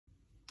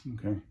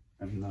Okay,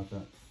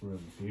 another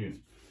review.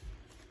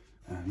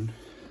 And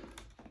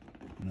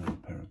another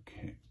pair of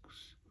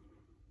kicks.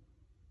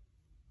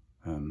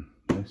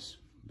 This,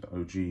 the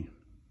OG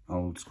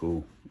old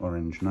school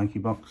orange Nike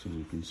box, as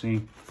you can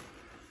see.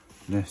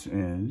 This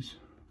is,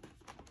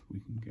 we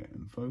can get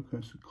in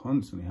focus, I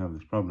constantly have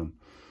this problem.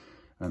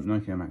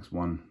 Nike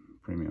MX1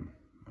 Premium.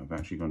 I've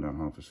actually gone down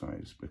half a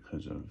size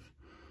because of,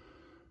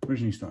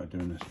 originally started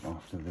doing this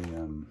after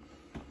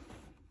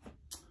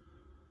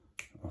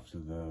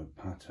the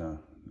Pata,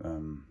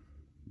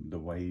 the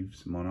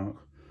Waves Monarch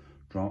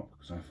drop,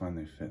 because I find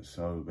they fit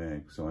so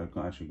big. So I've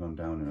actually gone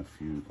down in a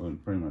few, well,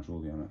 pretty much all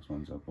the MX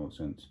ones I've bought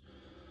since.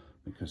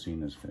 The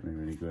Casinas fit me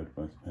really good,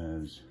 both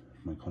pairs.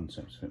 My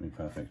Concepts fit me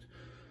perfect.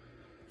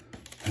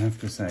 I have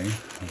to say,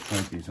 I've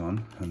tried these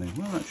on and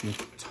they were actually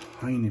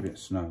a tiny bit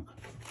snug.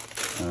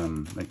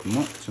 Like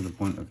not to the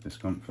point of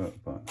discomfort,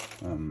 but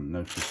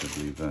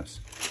noticeably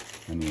versus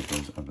any of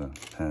those other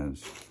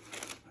pairs.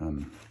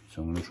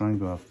 So I'm going to try and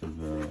go after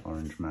the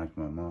Orange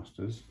Magma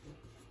Masters,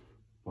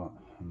 but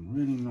I'm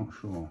really not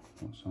sure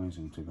what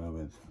sizing to go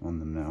with on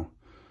them now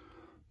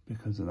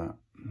because of that.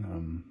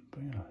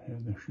 But yeah, here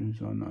the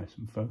shoes are nice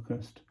and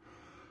focused.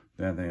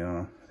 There they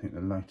are. I think the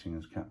lighting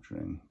is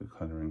capturing the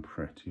colouring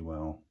pretty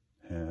well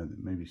here.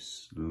 Maybe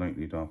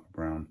slightly darker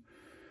brown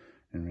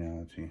in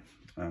reality.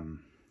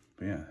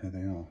 But yeah, here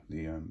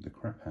they are, the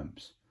Crepe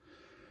Hemps.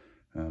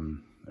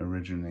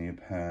 Originally a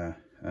pair,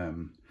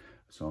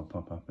 so I'll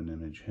pop up an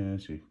image here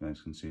so you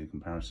guys can see the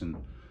comparison,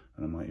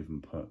 and I might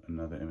even put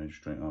another image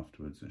straight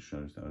afterwards that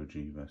shows the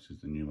OG versus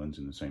the new ones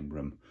in the same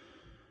room.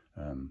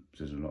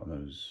 There's a lot of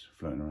those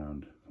floating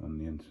around on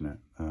the internet.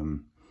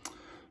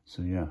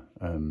 So yeah,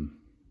 it'll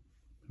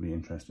be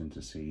interesting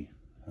to see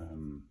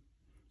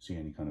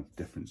any kind of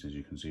differences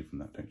you can see from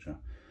that picture.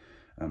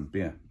 But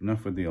yeah,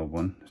 enough with the old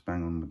one, let's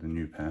bang on with the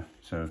new pair.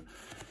 So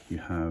you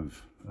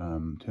have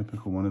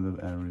typical, one of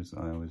the areas that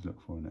I always look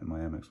for in my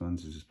MX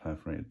ones is this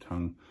perforated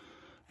tongue.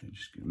 It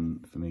just,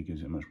 for me,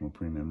 gives it a much more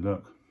premium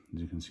look.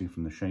 As you can see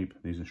from the shape,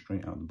 these are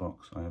straight out of the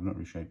box. I have not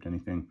reshaped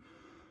anything.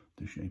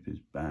 The shape is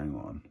bang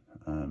on.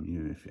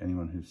 If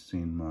anyone who's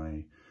seen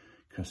my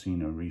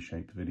Casino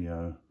reshape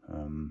video,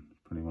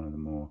 probably one of the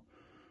more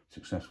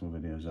successful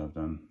videos I've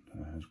done,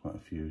 has quite a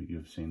few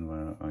you've seen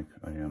where I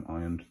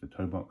ironed the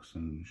toe box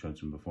and showed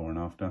some before and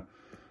after.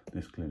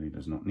 This clearly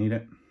does not need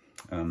it.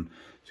 So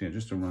yeah,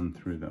 just to run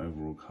through the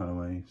overall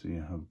colorway. So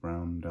you have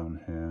brown down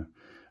here,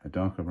 a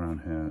darker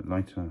brown here,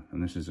 lighter,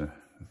 and this is a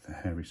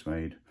hairy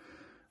suede,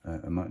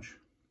 a much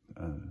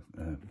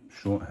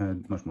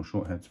much more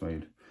short head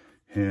suede.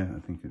 Here, I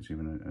think it's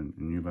even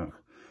a nubuck,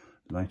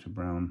 lighter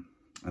brown,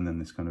 and then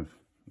this kind of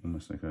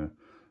almost like a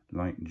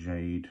light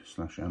jade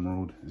 /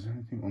 emerald. Is there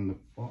anything on the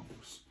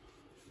box?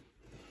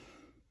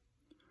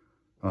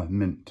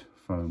 Mint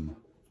foam.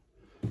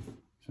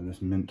 So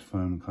this mint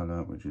foam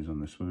color, which is on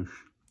the swoosh,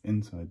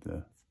 inside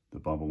the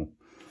bubble,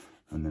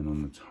 and then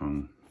on the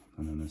tongue,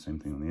 and then the same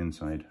thing on the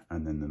inside,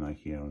 and then the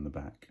Nike Air on the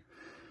back.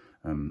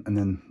 And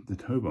then the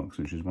toe box,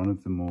 which is one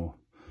of the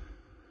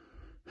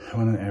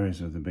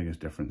areas of the biggest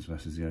difference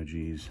versus the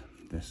OGs,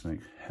 this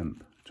like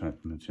hemp type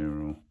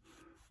material,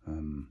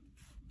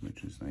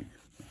 which is like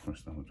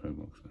across the whole toe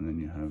box. And then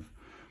you have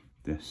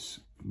this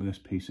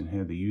piece in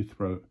here, the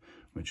U-throat,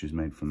 which is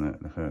made from a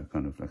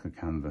kind of like a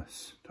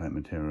canvas type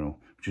material,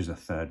 which is a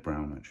third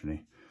brown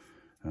actually.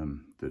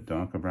 The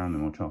darker brown, the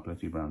more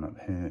chocolatey brown up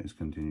here is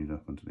continued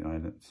up onto the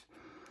eyelets.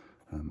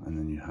 And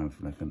then you have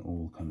like an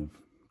all kind of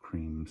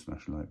cream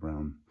 / light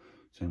brown,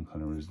 same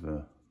color as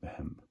the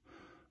hemp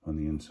on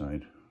the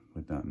inside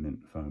with that mint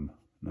foam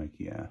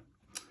Nike Air.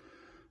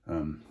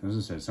 As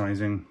I said,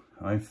 sizing,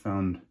 I've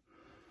found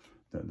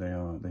that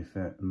they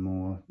fit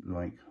more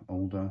like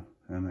older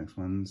MX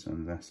ones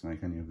and less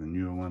like any of the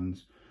newer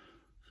ones.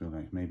 I feel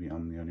like maybe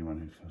I'm the only one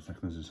who feels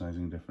like there's a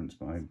sizing difference,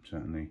 but I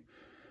certainly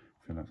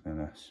feel like they're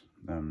less,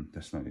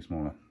 they're slightly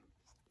smaller.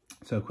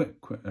 So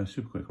a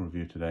super quick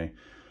review today,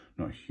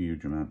 not a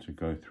huge amount to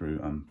go through,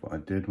 but I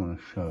did want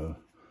to show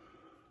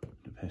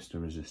the pista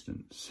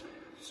resistance.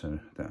 So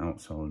the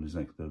outsole is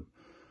like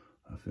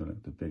I feel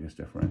like the biggest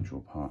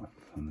differential part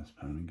on this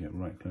pan, and get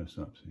right close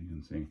up so you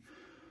can see.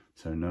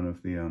 So none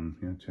of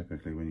the,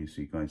 typically when you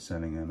see guys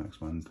selling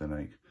MX ones, they're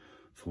like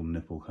full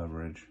nipple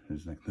coverage.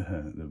 Is like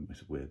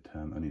it's a weird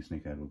term, only a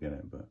sneakerhead will get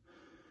it, but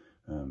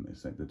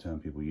it's like the term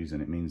people use,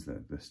 and it means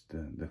that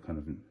the kind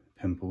of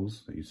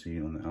pimples that you see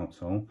on the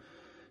outsole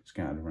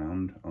scattered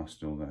around are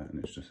still there,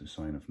 and it's just a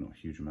sign of not a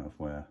huge amount of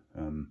wear.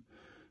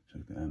 It's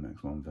like the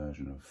MX1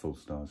 version of full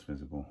stars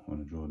visible on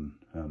a Jordan.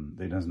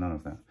 It does none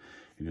of that.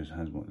 It just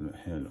has what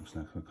here looks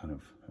like a kind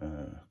of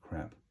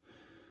crepe.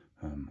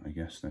 I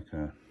guess like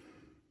a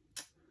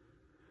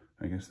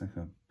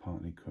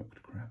partly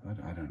cooked crepe.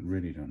 I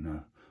really don't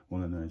know.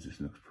 All I know is this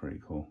looks pretty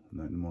cool. And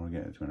the more I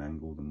get it to an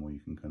angle, the more you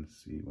can kind of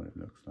see what it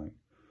looks like.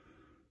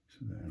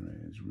 So there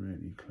it is,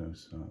 really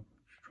close up.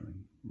 Just try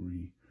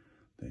and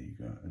there you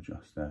go,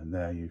 adjust there.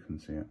 There you can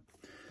see it.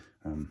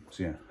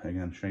 So yeah,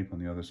 again, shape on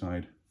the other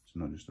side. It's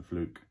not just a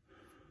fluke.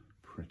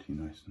 Pretty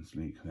nice and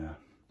sleek there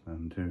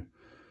too.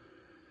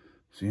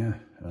 So yeah,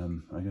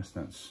 I guess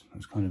that's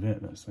kind of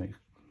it. That's like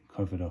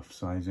covered off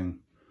sizing,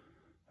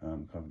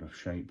 covered off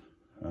shape.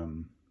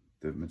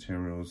 The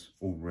materials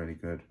all really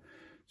good.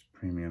 It's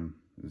premium.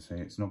 As I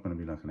say, it's not going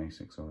to be like an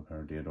Asics or a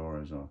pair of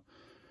Diodoras or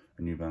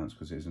a New Balance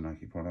because it is a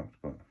Nike product,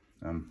 but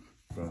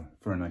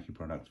for a Nike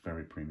product,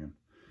 very premium.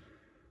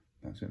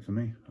 That's it for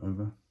me.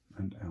 Over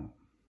and out.